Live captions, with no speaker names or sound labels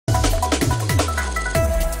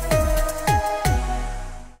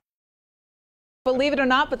Believe it or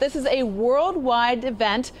not, but this is a worldwide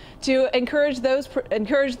event to encourage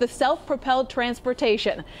the self-propelled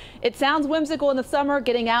transportation. It sounds whimsical in the summer,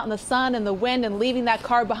 getting out in the sun and the wind and leaving that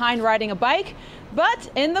car behind riding a bike. But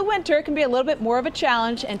in the winter, it can be a little bit more of a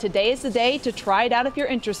challenge, and today is the day to try it out if you're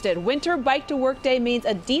interested. Winter Bike to Work Day means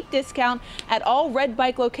a deep discount at all Red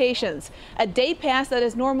Bike locations. A day pass that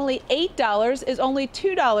is normally $8 is only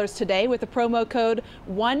 $2 today with the promo code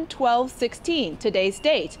 11216, today's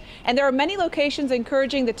date. And there are many locations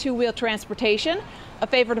encouraging the two-wheel transportation. A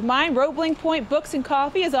favorite of mine, Roebling Point Books and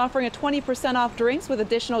Coffee, is offering a 20% off drinks with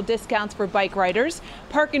additional discounts for bike riders.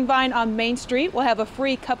 Park and Vine on Main Street will have a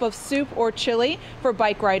free cup of soup or chili for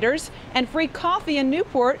bike riders, and free coffee in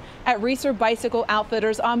Newport at Reeser Bicycle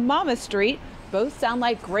Outfitters on Monmouth Street. Both sound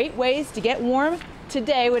like great ways to get warm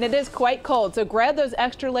today when it is quite cold. So grab those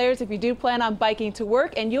extra layers if you do plan on biking to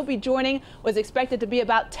work, and you'll be joining what's expected to be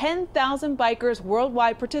about 10,000 bikers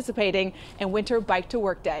worldwide participating in Winter Bike to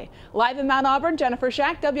Work Day. Live in Mount Auburn, Jennifer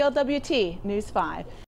Schack, WLWT News 5.